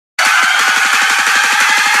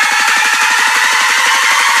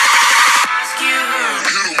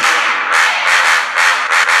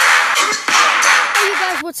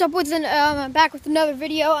what's up with back with another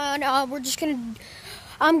video, and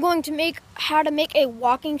I'm going to make how to make a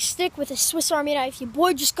walking stick with a Swiss Army knife. Your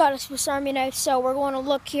boy just got a Swiss Army knife, so we're going to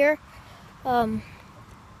look here. Can't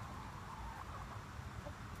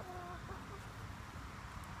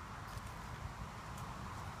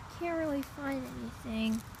really find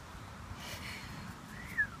anything.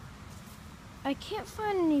 I can't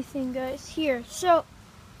find anything, guys. Here, so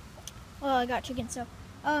I got chicken. So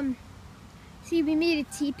see, we made a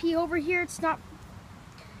teepee over here. It's not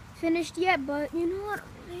finished yet, but you know what?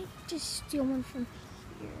 I might just steal one from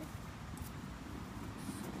here.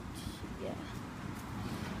 Yeah.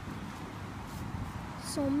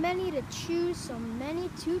 So many to choose. So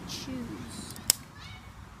many to choose.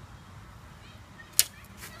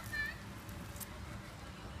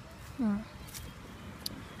 My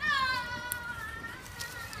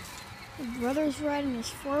brother's riding his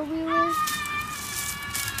four-wheeler.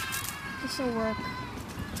 This will work.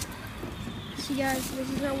 See, guys, this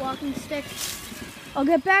is our walking stick. I'll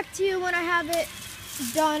get back to you when I have it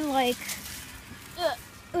done.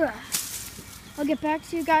 I'll get back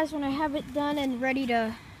to you guys when I have it done and ready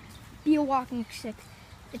to be a walking stick.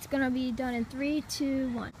 It's gonna be done in 3, 2,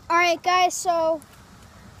 1. All right, guys. So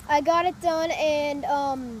I got it done, and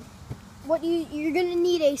you're gonna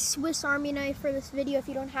need a Swiss Army knife for this video. If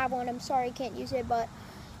you don't have one, I'm sorry, you can't use it, but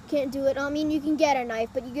can't do it. I mean, you can get a knife,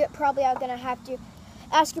 but probably are gonna have to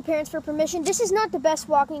ask your parents for permission. This is not the best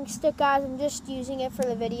walking stick, guys. I'm just using it for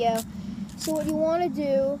the video. So what you want to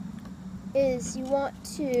do is you want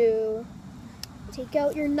to take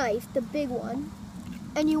out your knife, the big one,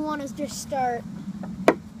 and you want to just start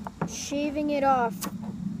shaving it off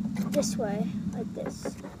this way, like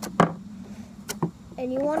this.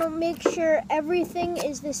 And you want to make sure everything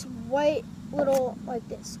is this white little, like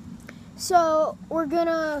this. So we're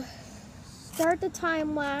gonna start the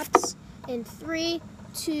time lapse in 3,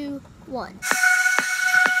 2, 1.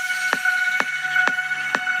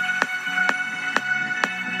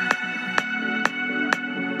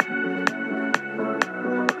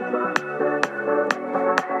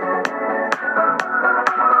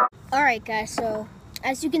 Alright, guys, so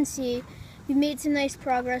as you can see, we made some nice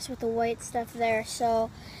progress with the white stuff there,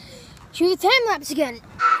 so shoot the time lapse again.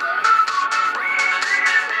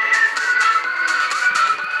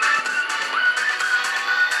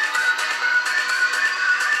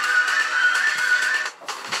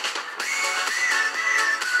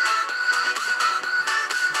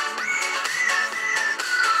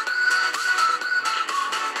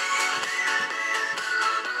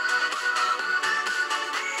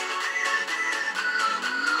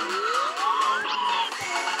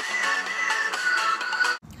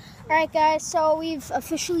 Alright, guys, so we've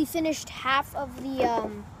officially finished half of the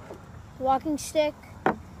walking stick.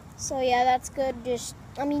 So yeah, that's good.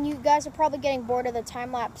 I mean, you guys are probably getting bored of the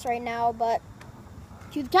time lapse right now, but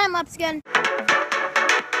cue the time lapse again.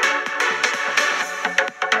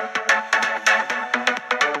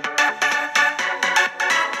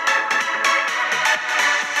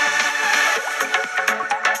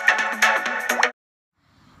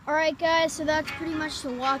 Alright, guys, so that's pretty much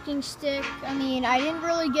the walking stick. I mean, I didn't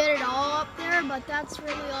really get it all up there, but that's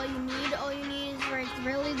really all you need. All you need is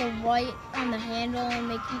really the white on the handle and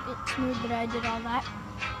making it smooth, but I did all that.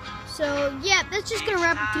 So yeah, that's just gonna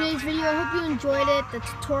wrap up today's video. I hope you enjoyed it, the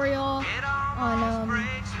tutorial on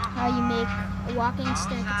how you make a walking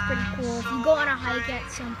stick. It's pretty cool. If you go on a hike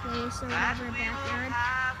at some place or whatever, a backyard,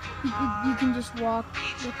 you can just walk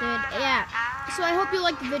with it. Yeah, so I hope you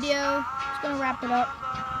liked the video. Just gonna wrap it up.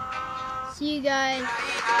 See you guys.